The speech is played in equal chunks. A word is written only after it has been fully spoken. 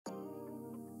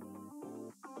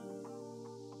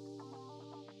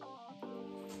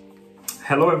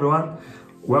Hello everyone,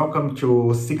 welcome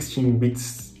to 16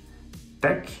 Bits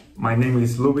Tech. My name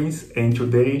is Luis and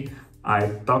today I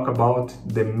talk about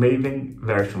the Maven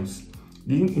versions.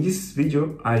 In this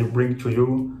video I bring to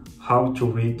you how to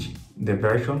reach the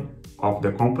version of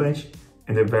the component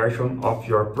and the version of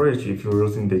your project if you're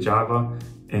using the Java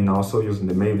and also using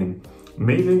the Maven.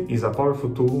 Maven is a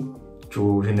powerful tool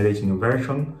to generate a new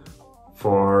version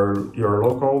for your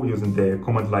local using the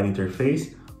command line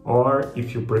interface, or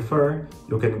if you prefer,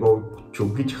 you can go to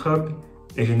GitHub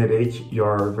and generate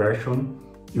your version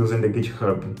using the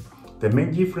GitHub. The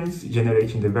main difference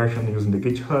generating the version using the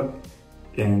GitHub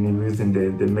and using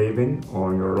the Maven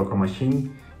on your local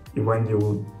machine is when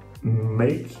you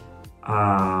make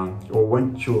or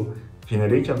want to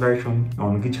generate a version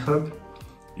on GitHub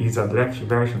is a draft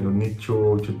version. You need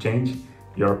to change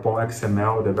your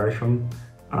 .xml, the version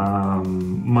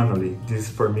manually. This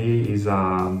for me is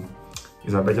a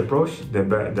bad approach. The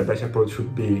best approach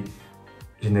should be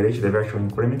generate the version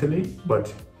incrementally,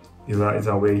 but is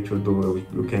a way to do.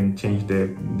 You can change the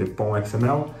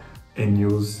 .xml and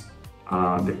use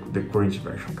the current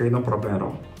version. Okay, no problem at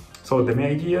all. So the main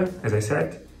idea, as I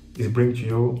said, is bring to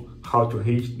you how to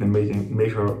reach the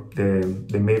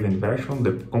Maven version,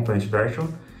 the component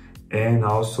version, and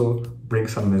also bring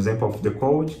some example of the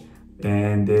code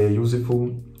and the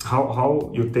useful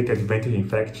how you take advantage, in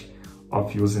fact,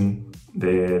 of using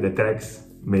the tags.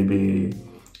 Maybe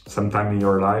sometime in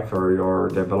your life or your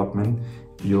development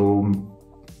you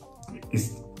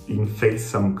face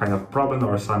some kind of problem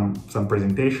or some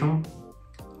presentation,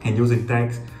 and using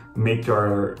tags make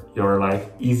your life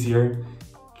easier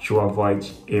to avoid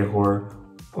error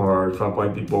or to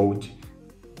avoid the bold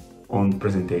on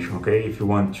presentation. Okay, if you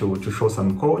want to show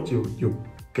some code, you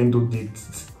can do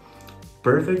this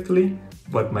perfectly,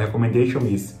 but my recommendation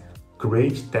is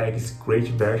create tags, create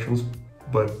versions,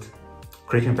 but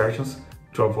creating versions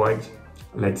to avoid,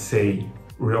 let's say,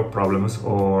 real problems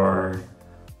or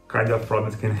kind of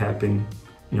problems can happen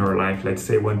in your life. Let's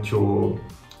say want to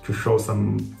show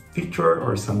some feature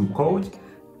or some code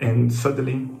and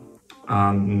suddenly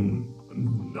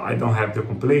I don't have the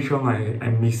compilation,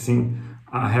 I'm missing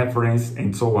a reference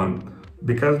and so on.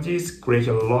 Because this creates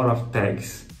a lot of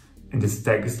tags, and these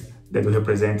tags that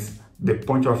represents the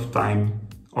point of time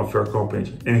of your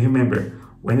component. And remember,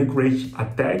 when you create a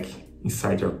tag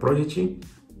inside your project,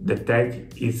 the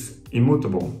tag is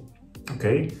immutable,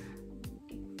 okay?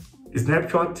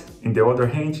 Snapshot, in the other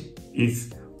hand,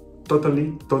 is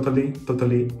totally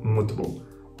mutable.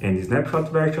 And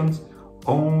snapshot versions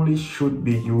only should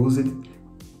be used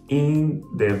in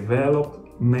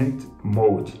development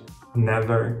mode,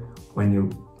 never when you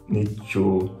need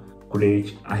to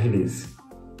create a release.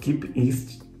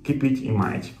 Keep it in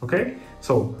mind, okay?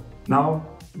 So now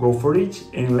go for it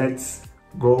and let's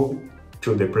go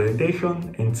to the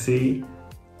presentation and see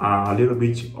a little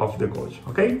bit of the code,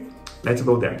 okay? Let's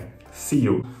go there. See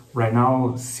you. Right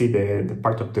now, see the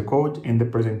part of the code and the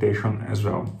presentation as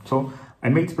well. So I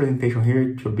made this presentation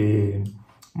here to be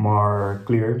more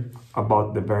clear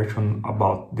about the version,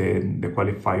 about the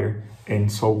qualifier,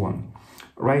 and so on.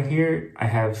 Right here, I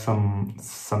have some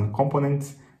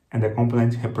components, and the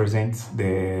component represents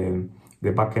the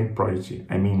backend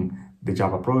project. I mean, the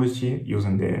Java project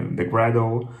using the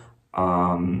Gradle,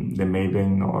 the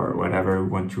Maven, or whatever we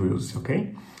want to use,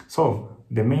 okay? So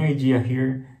the main idea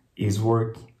here is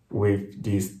work with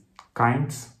these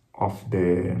kinds of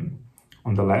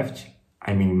on the left,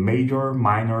 I mean major,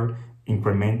 minor,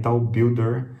 incremental,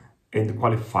 builder, and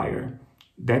qualifier.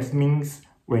 That means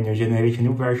when you generate a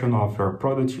new version of your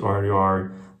product or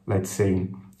your, let's say,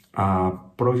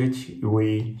 project,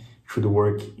 we should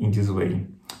work in this way.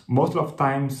 Most of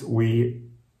times we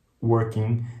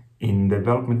working in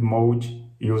development mode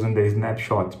using the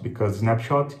snapshot, because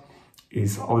snapshot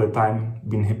is all the time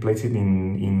being replaced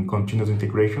in continuous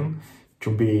integration to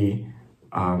be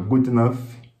good enough.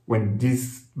 When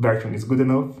this version is good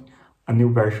enough, a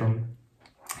new version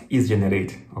is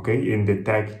generated, okay? And the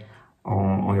tag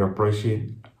on your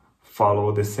project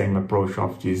follow the same approach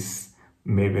of this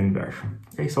Maven version.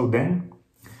 Okay, so then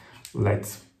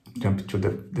let's jump to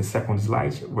the second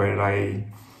slide where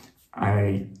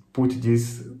I put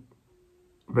this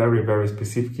very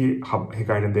specifically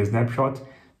regarding the snapshot.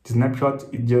 The snapshot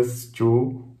is just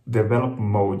to develop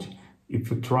mode. If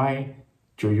you try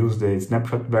to use the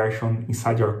snapshot version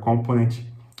inside your component,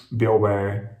 be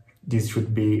aware this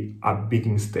should be a big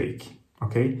mistake,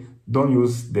 okay? Don't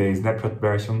use the snapshot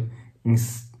version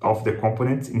of the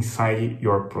components inside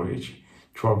your project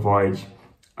to avoid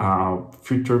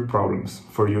future problems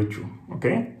for you too,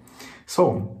 okay?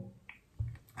 So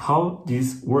how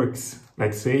this works,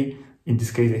 let's say in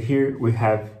this case here we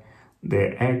have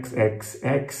the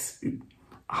XXX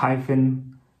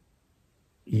hyphen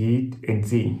Y and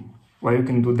Z. Why you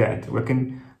can do that? We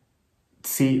can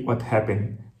see what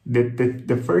happened.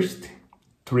 The first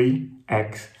three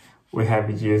X, we have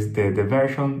just the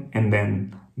version, and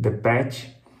then the patch,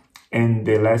 and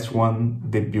the last one,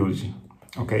 the build.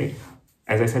 Okay,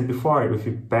 as I said before, if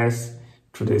you pass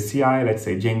to the CI, let's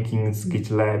say Jenkins,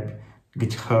 GitLab,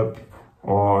 GitHub,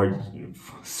 or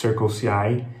Circle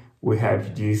CI, we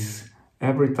have this.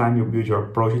 Every time you build your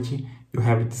project, you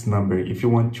have this number. If you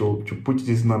want to put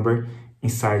this number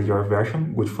inside your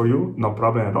version, good for you, no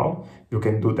problem at all. You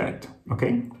can do that,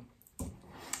 okay?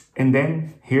 And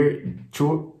then here,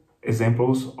 two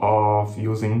examples of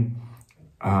using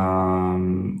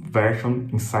version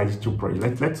inside two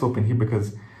projects. Let's open here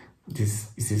because this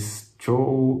is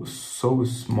so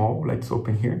small. Let's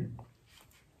open here.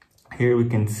 Here we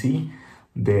can see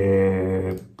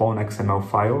the .xml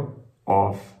file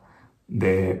of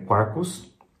the Quarkus,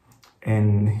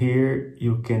 and here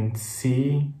you can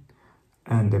see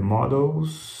and the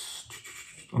models.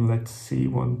 Let's see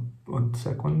one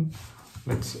second.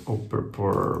 Let's open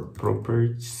for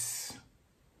properties.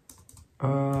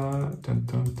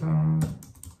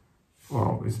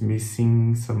 Wow, it's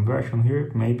missing some version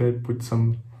here. Maybe I put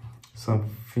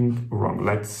something wrong.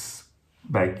 Let's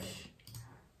back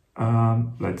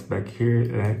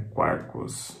here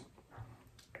Quarkus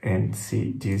and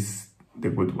see this, the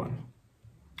good one.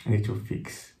 I need to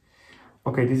fix.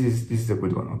 Okay, this is a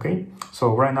good one. Okay,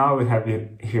 so right now we have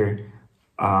here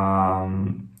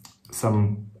some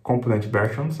component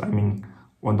versions. I mean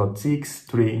 1.6,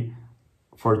 3,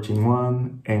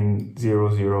 14.1, and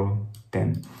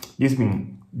 0.0.10. This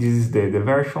means this is the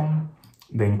version,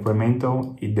 the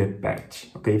incremental is the patch.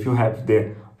 Okay, if you have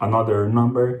the another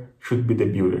number, should be the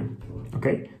builder.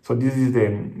 Okay, so this is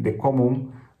the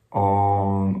common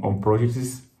on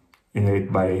projects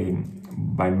inherited by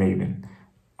Maven.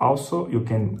 Also, you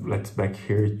can, let's back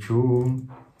here to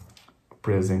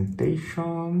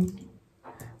presentation,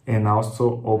 and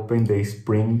also open the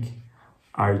Spring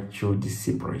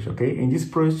R2DC project. Okay, in this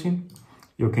project,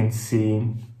 you can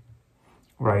see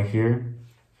right here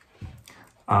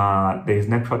the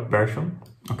snapshot version.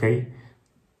 Okay,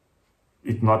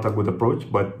 it's not a good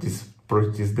approach, but this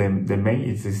project is the main.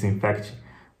 It is in fact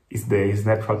is the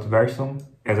snapshot version.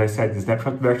 As I said, the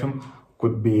snapshot version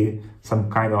could be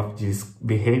some kind of this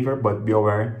behavior, but be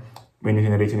aware when you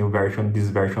generate a new version, this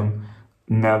version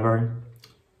never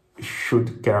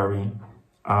should carry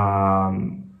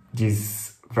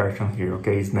this version here.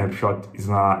 Okay, snapshot is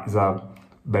a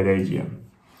bad idea.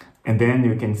 And then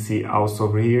you can see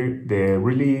also here the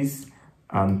release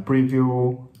and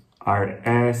preview,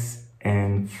 RS,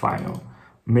 and final.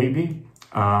 Maybe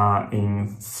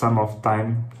in some of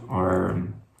time, or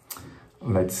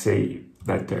let's say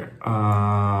better,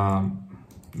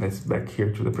 let's back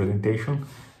here to the presentation.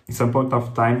 In some point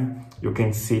of time, you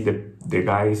can see the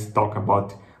guys talk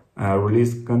about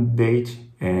release candidate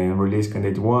and release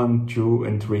candidate 1, 2,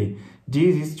 and 3.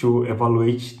 This is to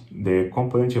evaluate the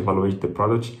component, evaluate the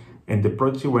product, and the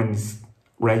product when it's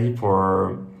ready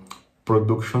for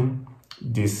production,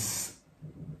 this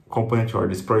component or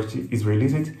this project is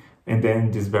released, and then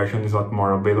this version is not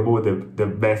more available. The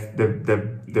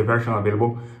version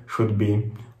available should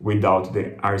be without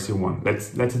the RC1.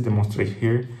 Let's demonstrate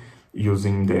here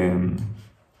using the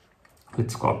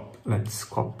let's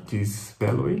copy this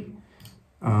value.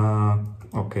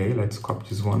 Okay, let's copy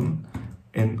this one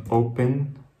and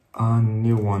open a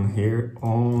new one here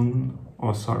on,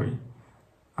 oh sorry,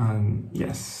 and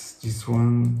yes, this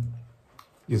one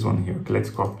here. Okay, let's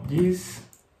copy this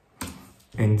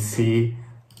and see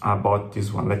about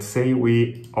this one. Let's say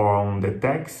we are on the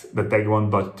tags, the tag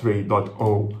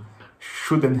 1.3.0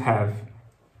 shouldn't have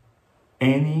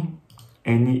any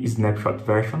snapshot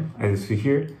version, as you see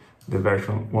here, the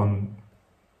version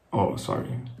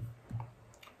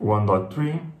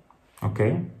 1.3,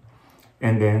 okay,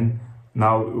 and then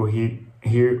now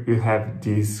here you have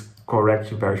this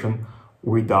correct version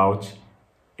without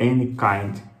any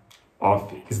kind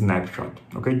of snapshot.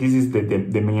 Okay, this is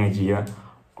the main idea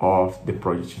of the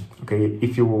project. Okay,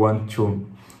 if you want to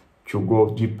go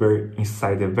deeper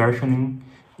inside the versioning,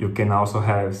 you can also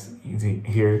have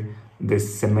here the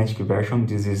semantic version.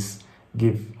 This is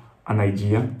give an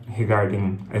idea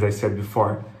regarding, as I said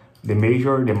before, the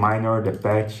major, the minor, the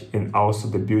patch, and also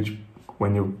the build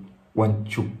when you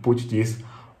want to put this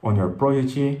on your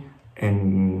project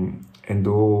and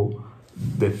do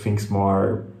the things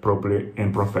more properly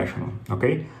and professional.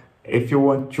 Okay, if you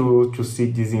want to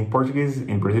see this in Portuguese,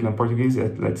 in Brazilian Portuguese,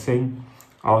 let's say,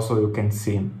 also you can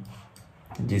see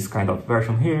this kind of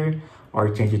version here, or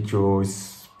change it to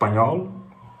espanhol,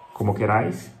 como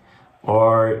queráis,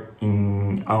 or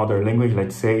in another language,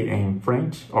 let's say in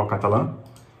French or Catalan.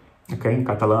 Okay, in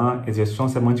Catalan é gestão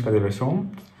semântica de versão.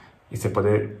 E você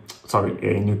pode,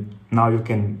 now you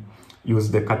can use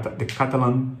the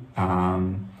Catalan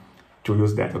to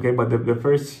use that. Okay, but the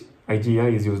first idea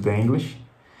is use the English.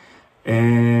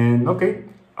 And okay,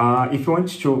 if you want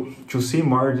to see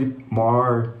more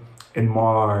and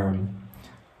more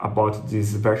about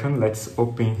this version, let's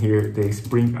open here the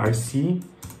Spring RC.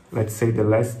 Let's say the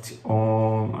last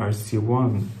on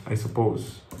RC1, I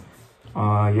suppose.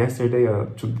 Yesterday,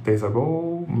 2 days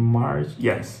ago, March,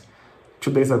 yes,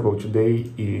 2 days ago.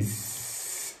 Today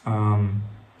is, I'm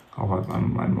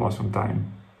lost on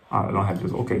time. I don't have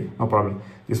this, okay, no problem.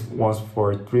 This was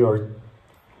for 3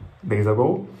 days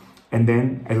ago. And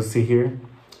then, as you see here,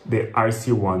 the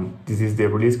RC1, this is the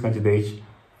release candidate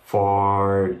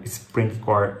for Spring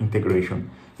Core integration.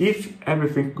 If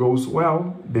everything goes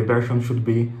well, the version should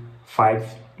be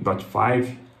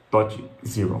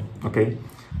 5.5.0, okay?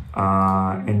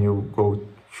 And you go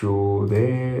to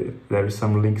there is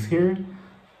some links here,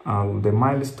 the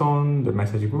milestone, the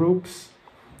message groups,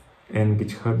 and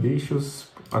GitHub issues.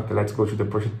 Okay, let's go to the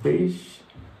project page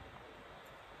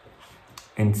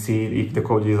and see if the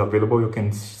code is available. You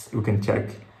can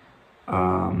check.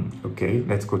 Okay,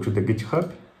 let's go to the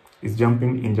GitHub. It's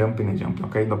jumping and jumping and jumping.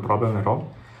 Okay, no problem at all.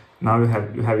 Now you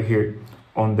have here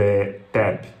on the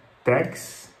tab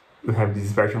tags, you have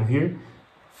this version here,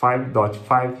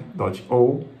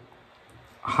 5.5.0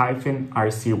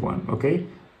 -RC1. Okay,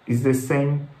 it's the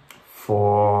same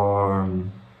for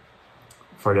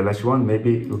the last one.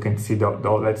 Maybe you can see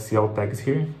let's see all tags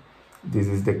here. This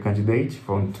is the candidate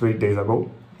from 3 days ago.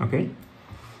 Okay,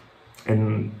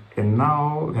 and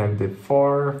now we have the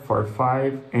 4, 4,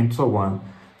 5, and so on.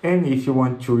 And if you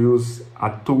want to use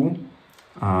a tool,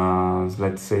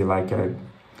 let's say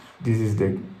this is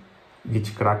the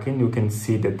Git Kraken, you can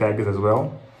see the tags as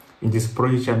well. In this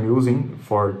project I'm using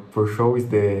for show is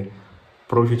the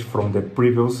project from the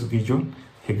previous video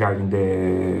regarding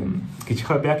the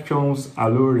GitHub Actions,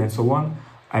 Allure, and so on.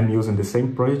 I'm using the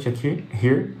same project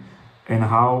here, and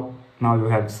how now you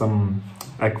have some,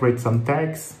 I create some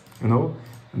tags, you know,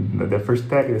 the first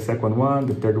tag, the second one,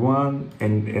 the third one,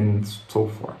 and so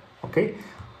forth. Okay,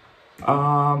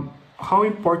 how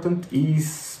important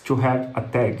is to have a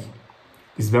tag?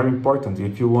 It's very important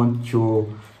if you want to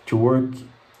work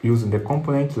using the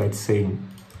component. Let's say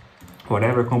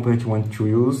whatever component you want to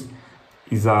use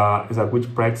is a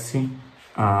good practice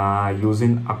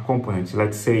using a component.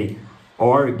 Let's say,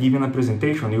 or giving a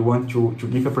presentation, you want to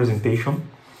give a presentation,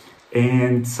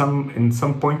 and in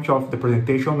some point of the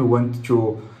presentation you want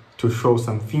to show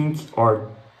something or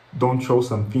don't show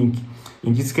something.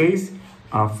 In this case,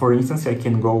 for instance, I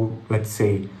can go, let's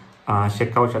say,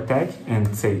 check out a tag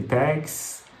and say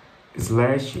tags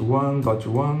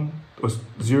 /1.1 or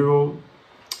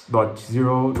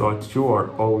 0.0.2 or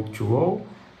 0.20,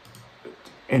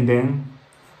 and then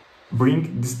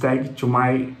bring this tag to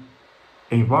my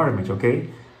environment. Okay,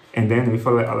 and then if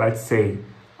let's say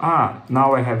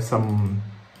now I have some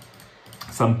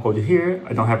code here.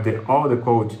 I don't have all the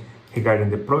code regarding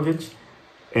the project,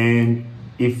 and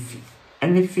if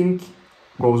anything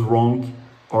goes wrong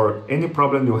or any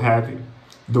problem you have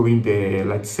doing the,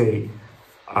 let's say,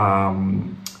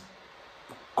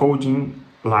 coding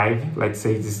live, let's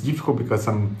say it's difficult because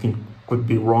something could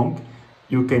be wrong,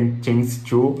 you can change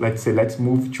to, let's say, let's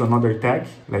move to another tag,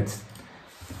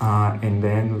 and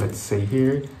then let's say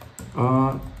here,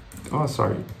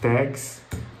 tags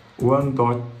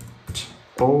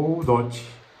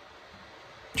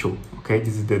 1.0.2. okay,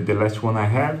 this is the last one I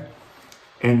have,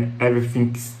 and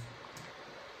everything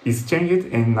is changed,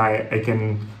 and I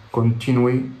can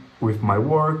continue with my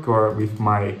work or with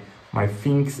my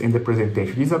things in the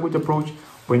presentation. This is a good approach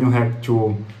when you have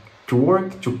to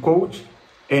work, to code,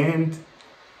 and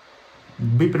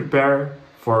be prepared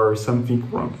for something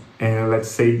wrong. And let's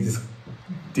say this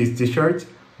t-shirt,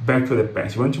 back to the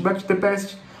past. You want to back to the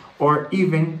past, or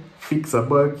even fix a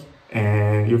bug,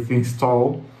 and you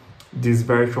install this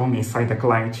version inside the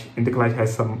client, and the client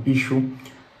has some issue.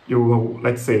 You will,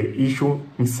 let's say, issue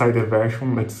inside the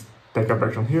version. Let's take a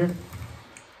version here,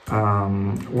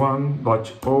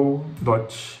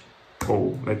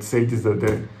 1.0.0. let's say this is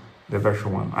the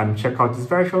version 1. I'm check out this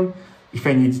version. If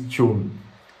I need to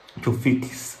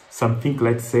fix something,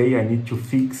 let's say I need to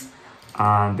fix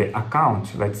the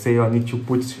account. Let's say I need to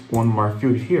put one more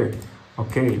field here.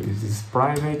 Okay, this is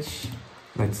private,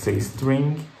 let's say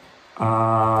string,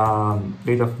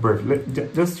 date of birth,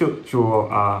 just to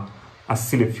a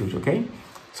silly field. Okay,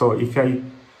 so if I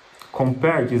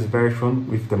compare this version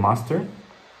with the master,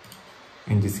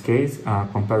 In this case,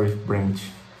 compare with branch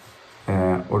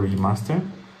origin master.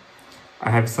 I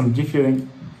have something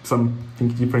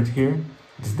different here.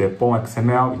 This is the POM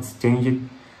XML, it's changed,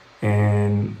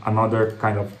 and another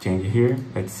kind of change here.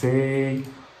 Let's say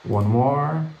one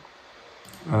more.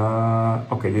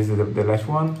 Okay, this is the last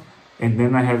one, and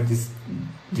then I have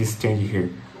this change here.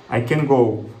 I can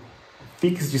go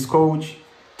fix this code,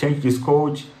 change this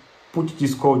code, put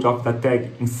this code of the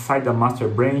tag inside the master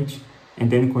branch, and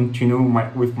then continue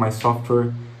with my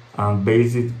software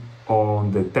based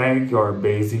on the tag or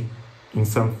based in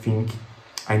something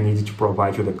I need to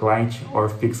provide to the client, or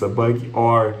fix a bug,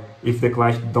 or if the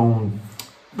client don't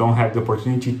have the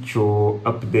opportunity to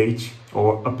update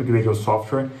or upgrade your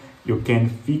software, you can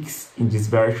fix in this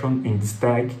version, in this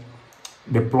tag,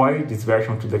 deploy this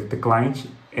version to the client,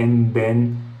 and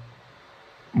then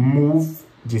move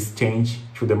this change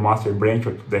to the master branch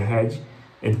or to the head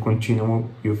and continue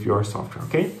with your software.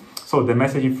 Okay, so the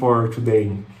message for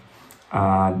today,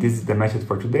 this is the message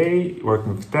for today: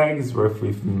 working with tags, work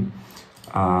with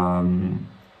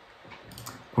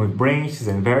branches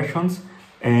and versions,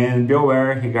 and be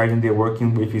aware regarding the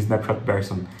working with snapshot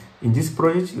version. In this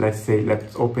project,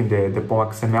 let's open the POM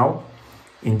XML.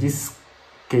 In this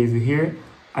case here,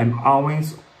 I'm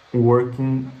always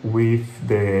working with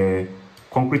the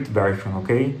concrete version,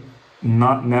 okay?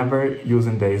 Never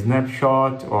using the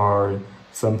snapshot or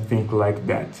something like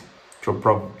that to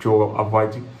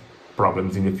avoid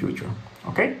problems in the future.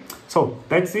 Okay, so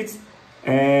that's it,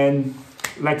 and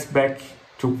let's back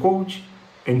to code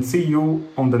and see you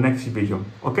on the next video.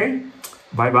 Okay,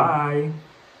 bye bye.